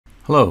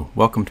Hello,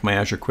 welcome to my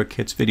Azure Quick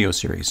Hits video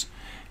series.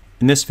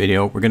 In this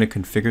video, we're going to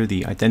configure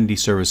the identity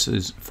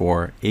services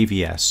for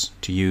AVS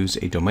to use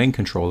a domain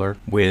controller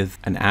with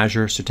an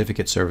Azure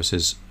Certificate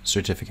Services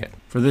certificate.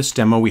 For this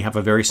demo, we have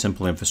a very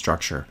simple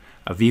infrastructure,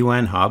 a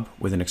vWAN hub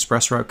with an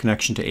express route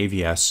connection to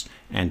AVS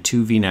and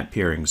two VNet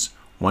peerings,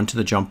 one to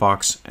the jump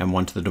box and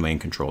one to the domain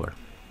controller.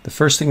 The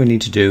first thing we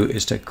need to do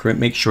is to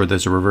make sure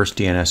there's a reverse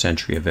DNS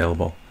entry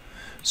available.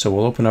 So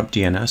we'll open up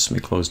DNS. Let me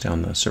close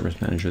down the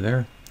service manager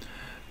there.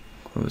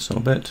 Go this a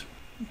little bit,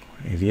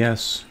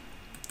 AVS,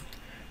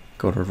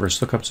 go to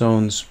reverse lookup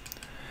zones,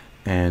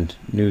 and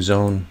new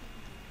zone,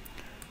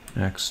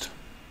 next,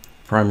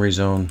 primary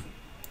zone,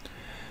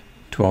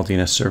 12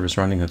 DNS servers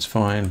running, that's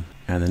fine,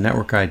 and the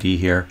network ID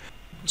here,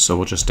 so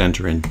we'll just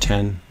enter in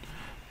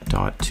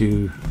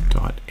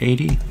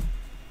 10.2.80,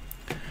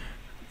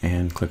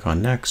 and click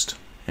on next,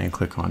 and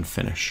click on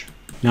finish.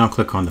 Now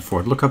click on the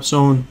forward lookup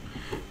zone,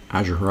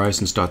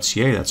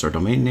 azurehorizons.ca, that's our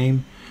domain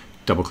name.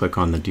 Double click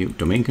on the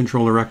domain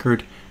controller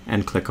record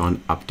and click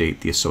on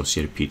update the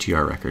associated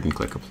PTR record and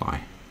click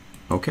apply.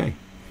 Okay.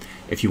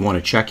 If you want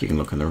to check, you can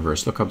look in the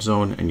reverse lookup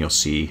zone and you'll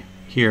see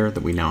here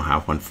that we now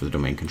have one for the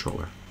domain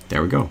controller.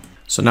 There we go.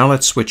 So now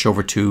let's switch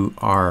over to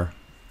our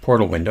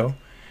portal window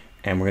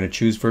and we're going to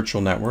choose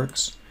virtual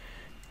networks.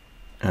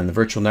 And the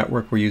virtual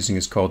network we're using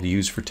is called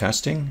Use for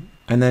Testing.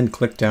 And then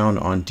click down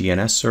on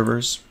DNS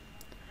servers.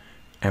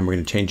 And we're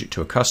going to change it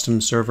to a custom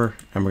server,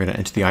 and we're going to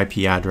enter the IP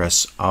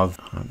address of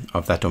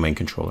that domain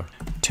controller,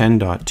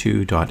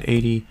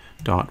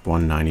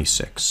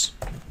 10.2.80.196.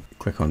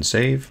 Click on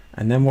Save,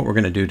 and then what we're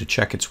going to do to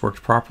check it's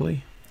worked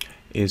properly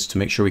is to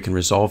make sure we can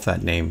resolve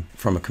that name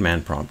from a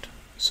command prompt.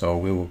 So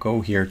we will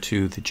go here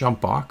to the jump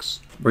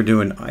box. We're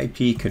doing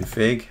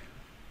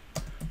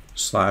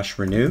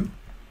ip-config/renew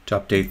to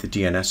update the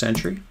DNS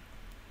entry,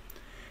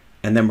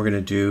 and then we're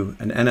going to do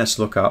an NS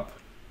lookup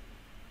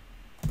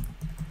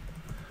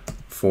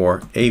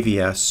for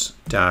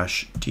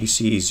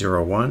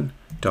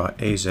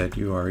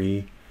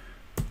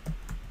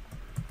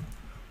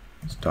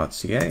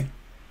avs-dc01.azure.ca,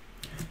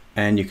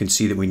 and you can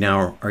see that we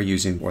now are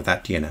using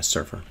that DNS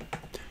server.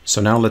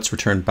 So now let's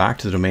return back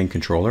to the domain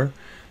controller,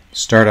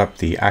 start up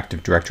the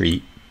Active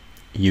Directory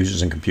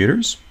users and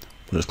computers.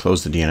 We'll just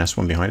close the DNS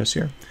one behind us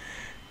here.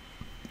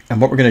 And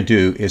what we're going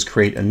to do is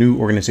create a new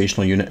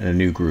organizational unit and a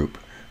new group.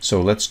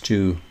 So let's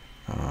do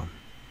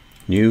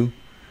new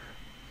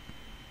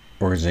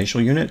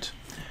organizational unit,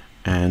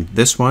 and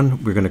this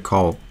one we're going to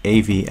call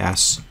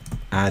AVS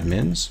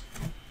admins.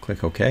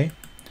 Click OK,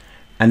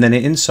 and then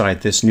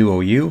inside this new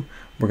OU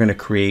we're going to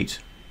create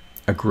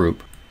a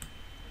group,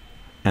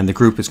 and the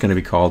group is going to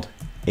be called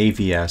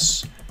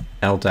AVS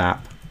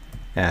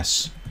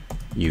LDAPS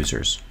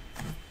users.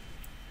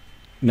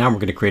 Now we're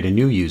going to create a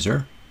new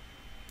user.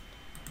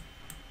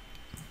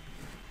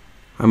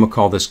 I'm going to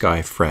call this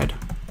guy Fred,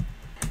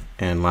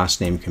 and last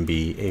name can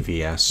be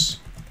AVS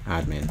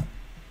admin.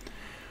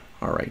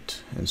 All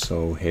right, and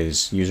so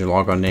his user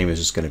logon name is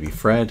just going to be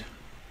Fred.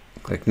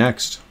 Click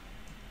next.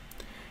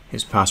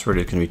 His password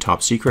is going to be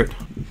top secret.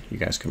 You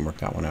guys can work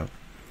that one out.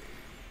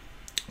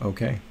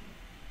 Okay.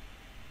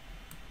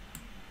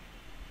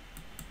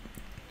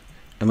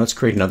 And let's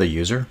create another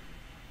user.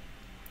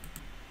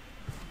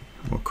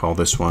 We'll call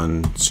this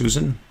one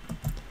Susan.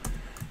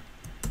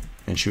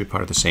 And she would be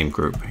part of the same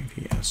group,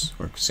 AVS,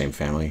 or same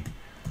family.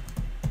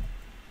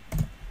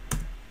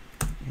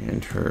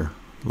 And her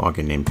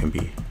login name can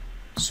be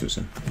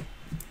Susan.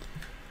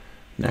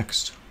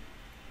 Next,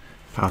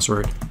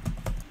 password,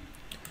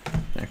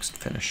 next,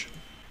 finish.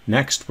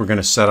 Next, we're going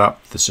to set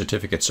up the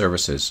certificate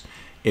services.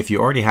 If you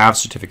already have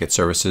certificate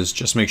services,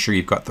 just make sure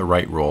you've got the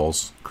right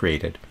roles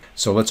created.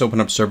 So let's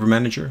open up Server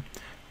Manager,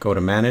 go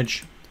to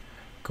Manage,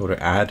 go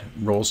to Add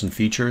Roles and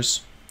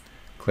Features,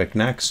 click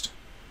Next,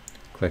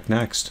 click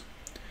Next,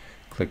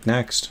 click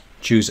Next,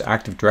 choose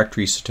Active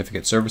Directory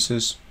Certificate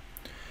Services,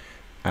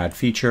 Add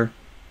Feature,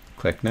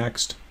 click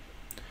Next,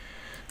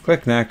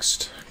 click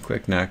Next,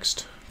 click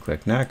Next,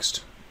 click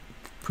Next,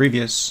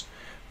 Previous.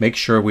 Make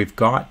sure we've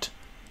got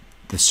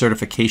the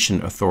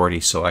certification authority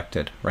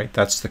selected, right?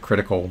 That's the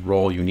critical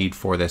role you need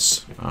for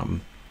this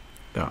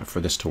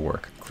to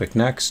work. Click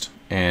Next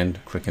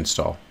and click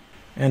Install,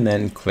 and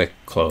then click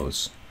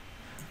Close.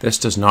 This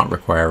does not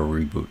require a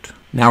reboot.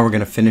 Now we're going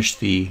to finish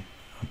the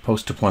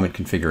post-deployment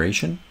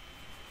configuration.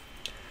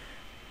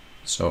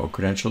 So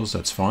credentials,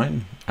 that's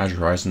fine. Azure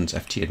Horizons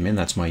ftadmin,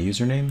 that's my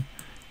username.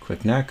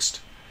 Click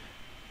Next.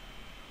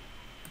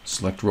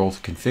 Select role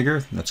to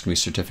configure, that's going to be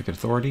certificate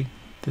authority.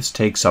 This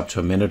takes up to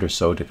a minute or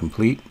so to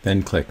complete.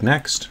 Then click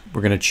Next.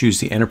 We're going to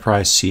choose the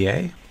Enterprise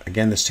CA.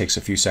 Again, this takes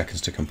a few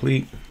seconds to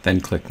complete. Then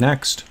click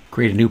Next.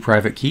 Create a new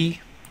private key.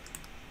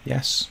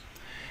 Yes.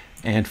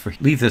 And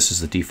leave this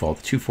as the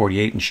default,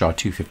 248 and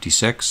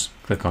SHA-256.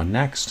 Click on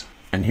Next.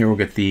 And here we'll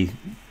get the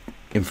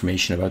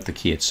information about the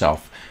key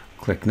itself.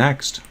 Click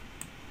Next.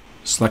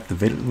 Select the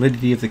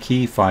validity of the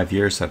key, 5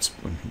 years. That's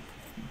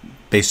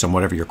based on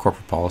whatever your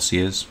corporate policy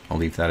is. I'll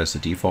leave that as the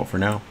default for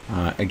now.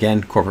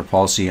 Again, corporate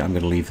policy, I'm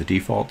going to leave the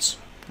defaults.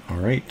 All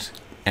right.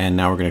 And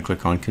now we're going to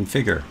click on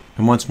Configure.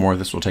 And once more,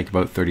 this will take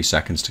about 30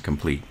 seconds to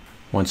complete.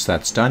 Once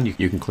that's done,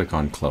 you can click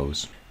on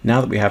Close. Now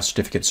that we have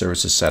certificate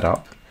services set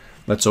up,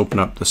 let's open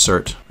up the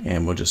cert,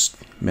 and we'll just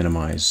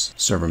minimize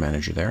Server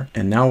Manager there.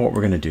 And now what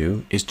we're going to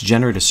do is to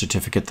generate a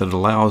certificate that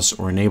allows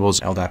or enables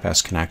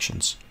LDAPS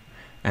connections.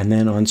 And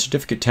then on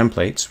certificate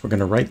templates, we're going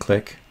to right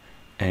click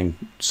and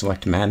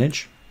select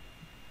Manage.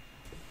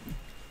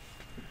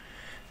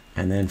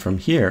 And then from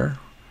here,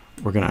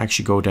 we're going to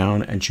actually go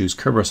down and choose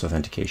Kerberos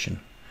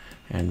Authentication.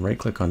 And right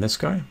click on this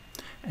guy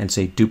and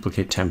say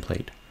Duplicate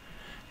Template.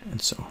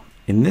 And so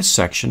in this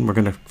section, we're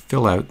going to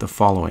fill out the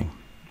following.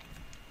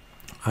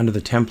 Under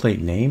the template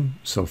name,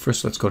 so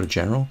first let's go to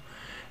General.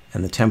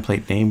 And the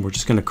template name, we're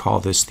just going to call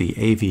this the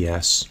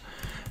AVS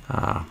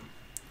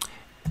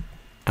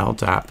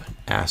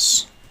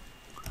LDAPS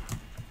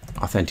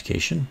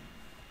Authentication.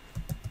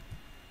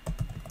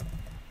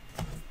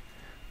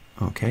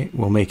 Okay,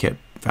 we'll make it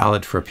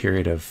valid for a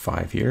period of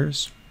 5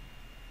 years.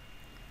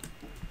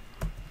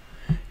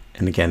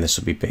 And again, this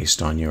will be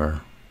based on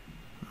your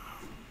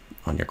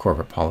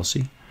corporate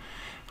policy.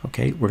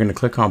 Okay, we're going to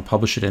click on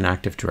Publish it in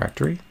Active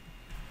Directory.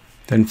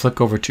 Then flick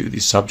over to the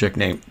Subject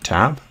Name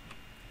tab.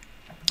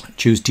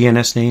 Choose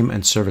DNS name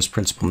and Service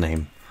Principal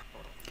name.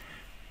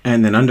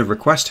 And then under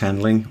Request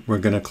Handling, we're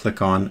going to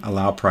click on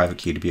Allow Private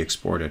Key to be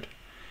exported.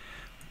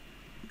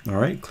 All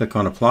right, click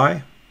on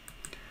Apply,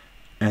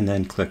 and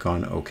then click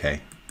on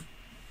OK.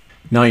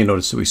 Now you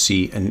notice that we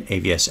see an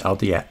AVS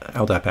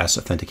LDAPS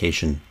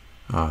authentication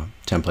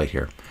template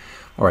here.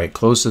 All right,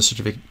 close the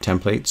Certificate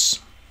Templates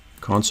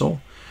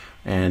console,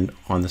 and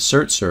on the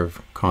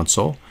CertServe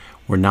console,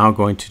 we're now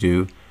going to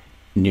do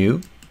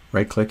New,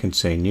 right click and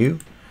say New,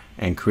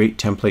 and Create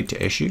Template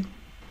to Issue.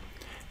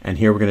 And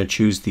here we're going to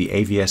choose the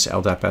AVS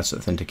LDAPS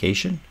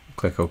authentication,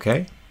 click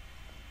OK.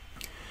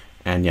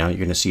 And now you're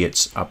going to see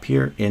it's up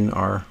here in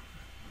our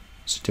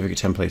certificate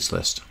templates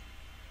list.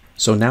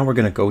 So now we're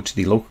going to go to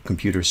the local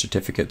computer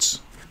certificates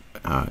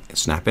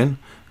snap in.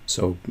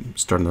 So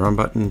start on the Run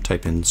button,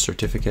 type in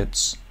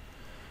certificates,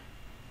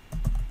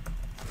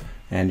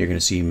 and you're going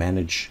to see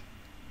Manage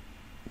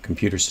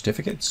Computer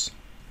Certificates.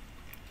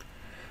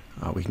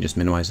 We can just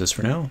minimize this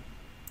for now.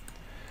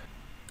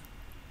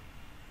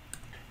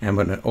 And I'm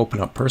going to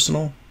open up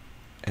Personal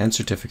and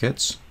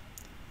Certificates,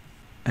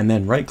 and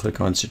then right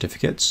click on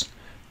Certificates,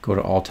 go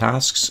to All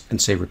Tasks,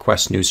 and say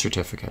Request New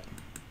Certificate.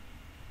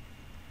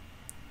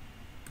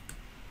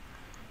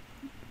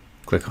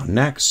 Click on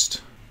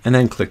Next, and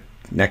then click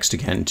Next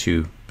again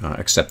to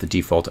accept the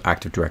default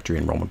Active Directory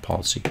enrollment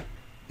policy.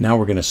 Now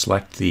we're going to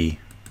select the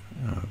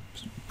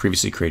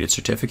previously created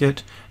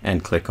certificate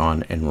and click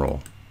on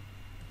Enroll.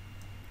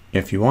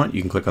 If you want,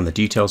 you can click on the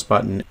Details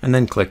button and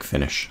then click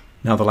Finish.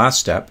 Now the last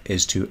step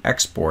is to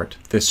export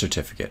this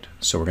certificate.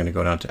 So we're going to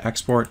go down to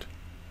Export,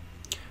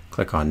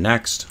 click on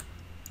Next.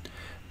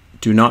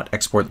 Do not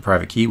export the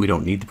private key. We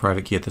don't need the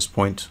private key at this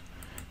point.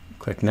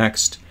 Click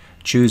Next.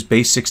 Choose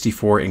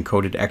base64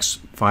 encoded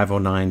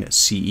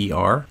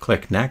X509CER.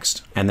 Click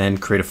Next, and then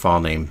create a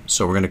file name.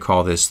 So we're going to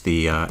call this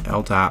the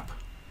LDAPS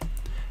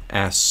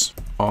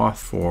auth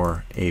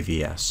for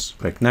AVS.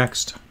 Click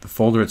Next, the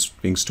folder it's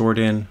being stored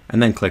in,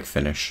 and then click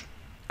Finish.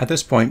 At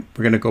this point,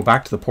 we're going to go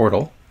back to the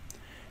portal,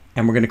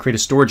 and we're going to create a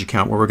storage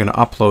account where we're going to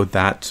upload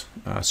that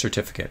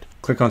certificate.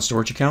 Click on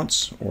Storage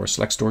Accounts, or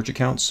select Storage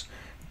Accounts.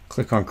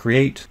 Click on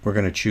Create. We're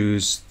going to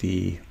choose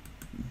the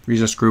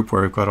resource group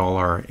where we've got all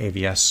our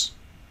AVS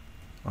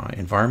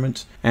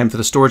environment. And for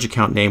the storage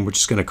account name, we're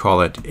just going to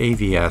call it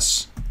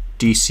AVS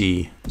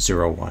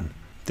DC01.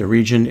 The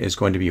region is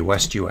going to be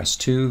West US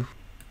 2.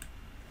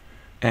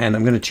 And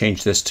I'm going to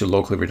change this to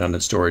locally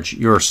redundant storage.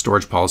 Your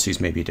storage policies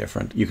may be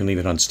different. You can leave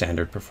it on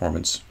standard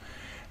performance.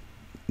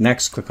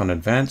 Next, click on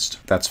Advanced.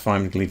 That's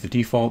fine. We can leave the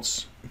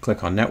defaults.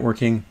 Click on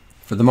Networking.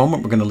 For the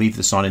moment, we're going to leave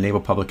this on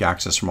Enable Public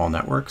Access from all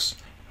networks.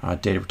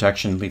 Data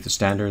protection, leave the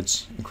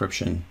standards.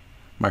 Encryption,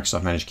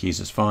 Microsoft Managed Keys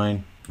is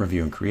fine.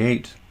 Review and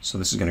Create. So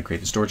this is going to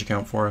create the storage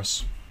account for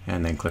us,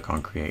 and then click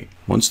on Create.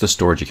 Once the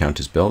storage account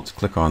is built,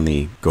 click on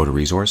the Go to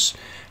Resource,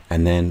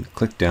 and then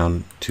click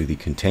down to the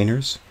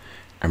Containers,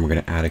 and we're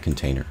going to add a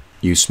container.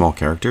 Use small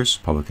characters,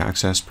 public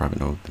access, private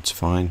node, that's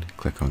fine.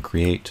 Click on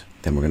Create.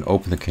 Then we're going to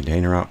open the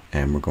container up,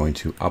 and we're going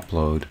to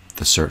upload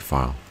the cert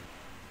file.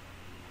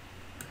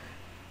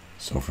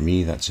 So for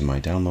me, that's in my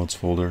Downloads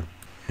folder,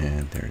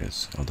 and there it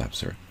is,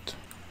 LDAPS cert.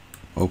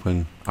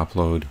 Open,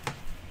 upload.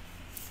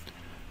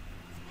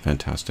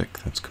 Fantastic,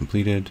 that's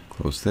completed.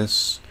 Close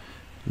this.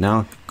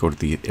 Now go to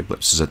the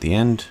ellipses at the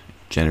end,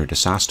 generate a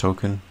Sas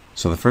token.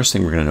 So the first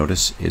thing we're going to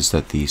notice is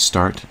that the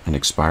start and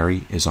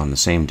expiry is on the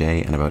same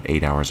day and about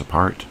 8 hours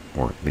apart,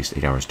 or at least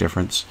 8 hours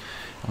difference.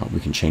 We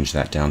can change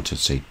that down to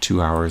say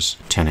 2 hours,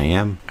 10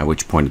 a.m., at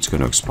which point it's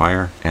going to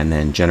expire, and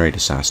then generate a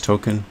Sas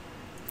token.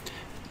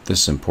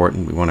 This is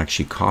important. We want to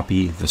actually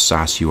copy the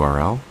Sas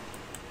URL.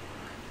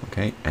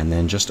 Okay, and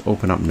then just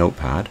open up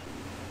Notepad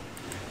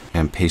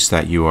and paste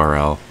that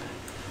URL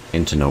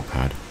into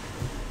Notepad.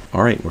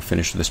 All right, we're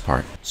finished with this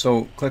part.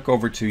 So click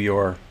over to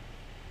your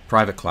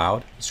private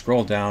cloud,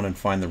 scroll down and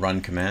find the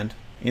run command.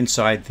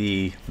 inside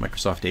the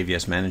Microsoft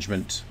AVS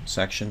management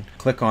section,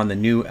 click on the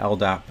new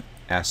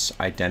LDAPS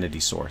identity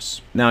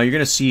source. Now you're going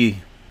to see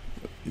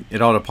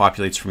it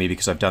auto-populates for me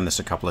because I've done this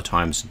a couple of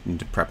times in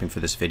prepping for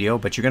this video,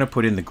 but you're going to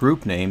put in the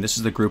group name. This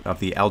is the group of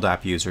the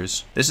LDAP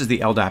users. This is the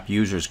LDAP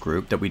users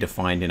group that we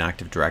defined in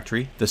Active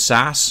Directory. The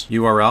Sas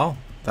URL,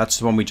 that's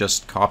the one we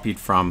just copied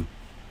from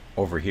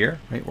over here,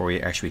 right, where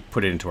we actually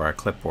put it into our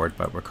clipboard,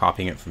 but we're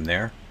copying it from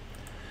there.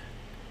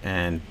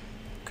 And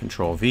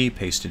Control V,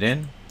 paste it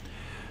in.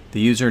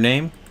 The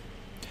username.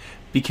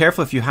 Be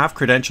careful if you have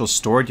credentials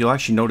stored, you'll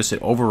actually notice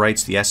it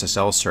overwrites the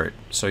SSL cert.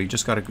 So you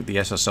just got the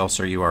SSL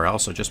cert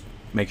URL, so just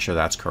make sure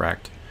that's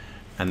correct.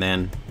 And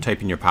then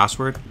type in your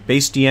password.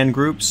 Base DN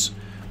groups.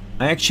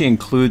 I actually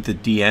include the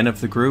DN of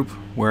the group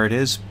where it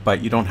is,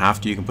 but you don't have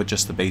to. You can put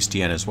just the base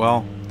DN as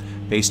well.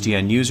 Base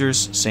DN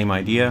users, same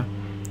idea.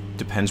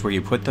 Depends where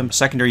you put them.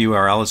 Secondary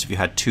URL is if you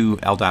had 2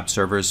 LDAP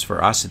servers.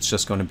 For us, it's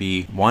just going to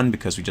be 1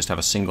 because we just have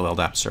a single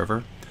LDAP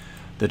server.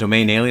 The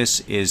domain alias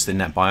is the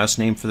NetBIOS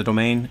name for the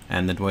domain,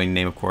 and the domain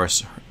name, of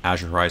course,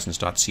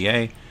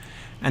 azurehorizons.ca.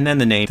 And then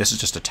the name, this is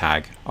just a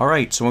tag. All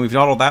right, so when we've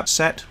got all that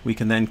set, we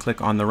can then click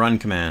on the run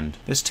command.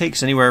 This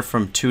takes anywhere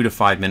from 2 to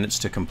 5 minutes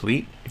to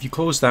complete. If you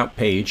close that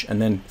page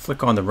and then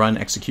click on the run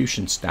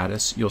execution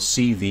status, you'll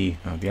see the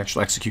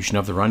actual execution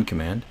of the run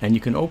command, and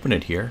you can open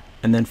it here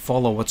and then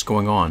follow what's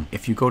going on.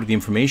 If you go to the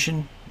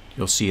information,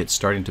 you'll see it's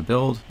starting to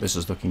build. This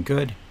is looking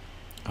good.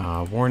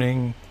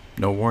 Warning,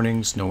 no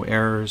warnings, no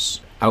errors,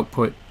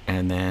 output,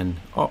 and then,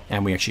 oh,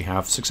 and we actually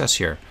have success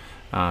here.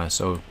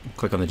 So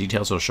click on the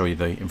details, it'll show you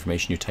the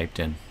information you typed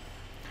in.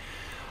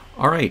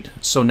 All right,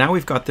 so now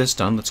we've got this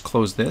done. Let's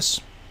close this,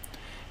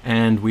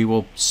 and we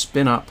will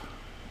spin up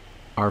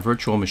our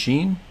virtual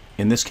machine.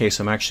 In this case,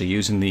 I'm actually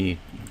using the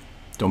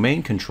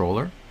domain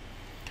controller.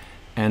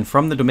 And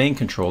from the domain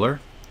controller,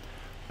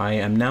 I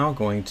am now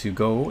going to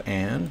go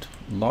and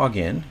log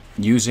in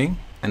using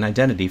an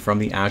identity from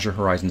the Azure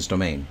Horizons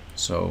domain.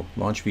 So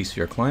launch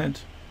vSphere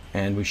client,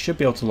 and we should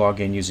be able to log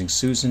in using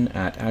Susan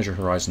at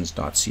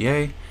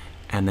azurehorizons.ca.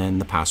 and then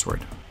the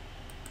password.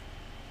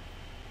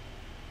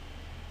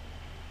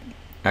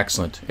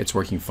 Excellent, it's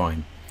working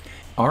fine.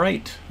 All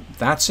right,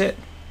 that's it.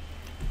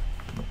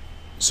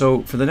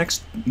 So for the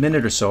next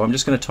minute or so, I'm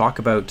just going to talk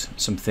about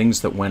some things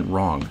that went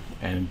wrong.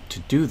 And to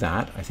do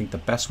that, I think the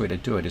best way to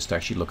do it is to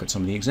actually look at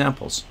some of the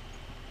examples.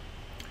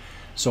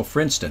 So for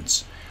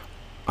instance,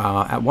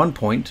 at one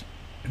point,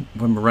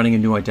 when we're running a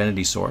new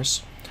identity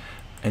source,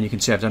 and you can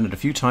see I've done it a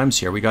few times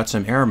here, we got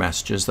some error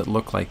messages that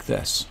look like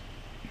this.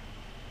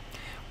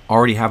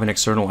 Already have an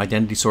external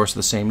identity source of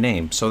the same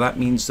name. So that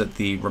means that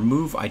the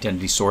remove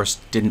identity source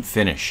didn't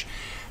finish.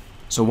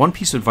 So one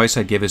piece of advice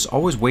I'd give is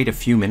always wait a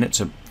few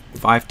minutes,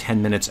 5-10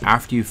 minutes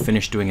after you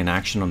finish doing an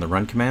action on the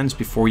run commands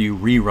before you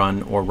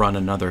rerun or run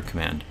another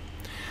command.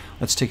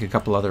 Let's take a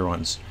couple other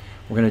ones.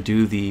 We're going to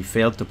do the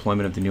failed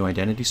deployment of the new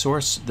identity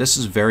source. This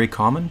is very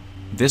common.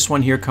 This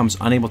one here comes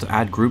unable to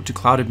add group to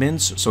cloud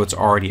admins, so it's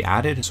already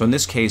added. So in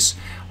this case,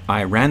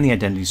 I ran the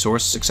identity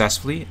source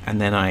successfully, and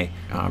then I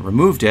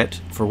removed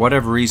it. For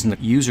whatever reason, the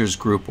users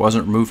group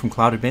wasn't removed from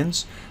cloud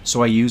admins,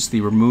 so I used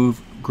the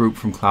remove group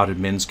from cloud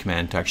admins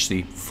command to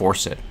actually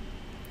force it.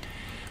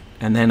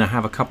 And then I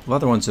have a couple of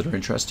other ones that are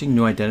interesting.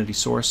 New identity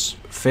source,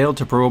 failed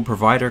to probe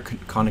provider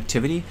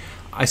connectivity.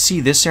 I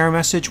see this error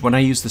message when I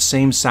use the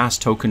same Sas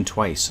token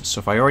twice. So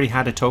if I already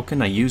had a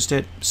token, I used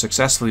it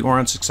successfully or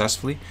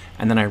unsuccessfully,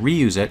 and then I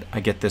reuse it,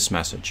 I get this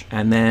message.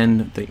 And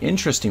then the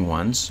interesting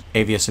ones,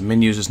 AVS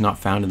admin users not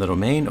found in the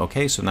domain.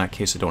 Okay, so in that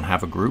case, I don't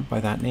have a group by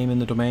that name in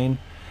the domain.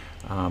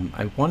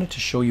 I wanted to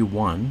show you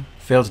one.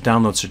 Failed to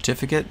download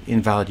certificate,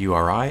 invalid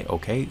URI.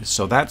 Okay,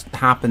 so that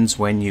happens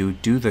when you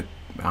do the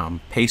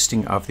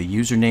pasting of the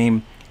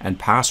username and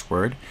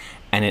password,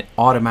 and it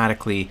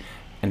automatically,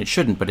 and it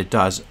shouldn't, but it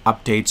does,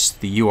 updates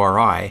the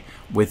URI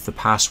with the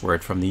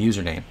password from the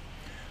username.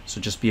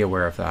 So just be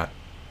aware of that.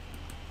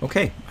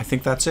 Okay, I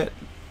think that's it.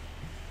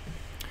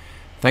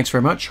 Thanks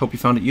very much. Hope you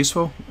found it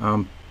useful.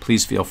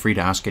 Please feel free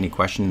to ask any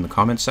question in the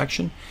comments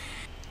section.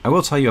 I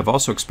will tell you I've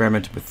also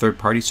experimented with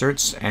third-party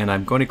certs, and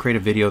I'm going to create a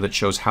video that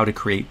shows how to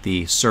create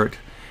the cert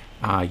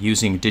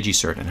using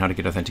DigiCert and how to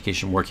get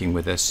authentication working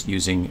with this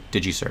using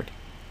DigiCert.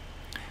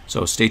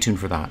 So stay tuned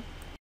for that.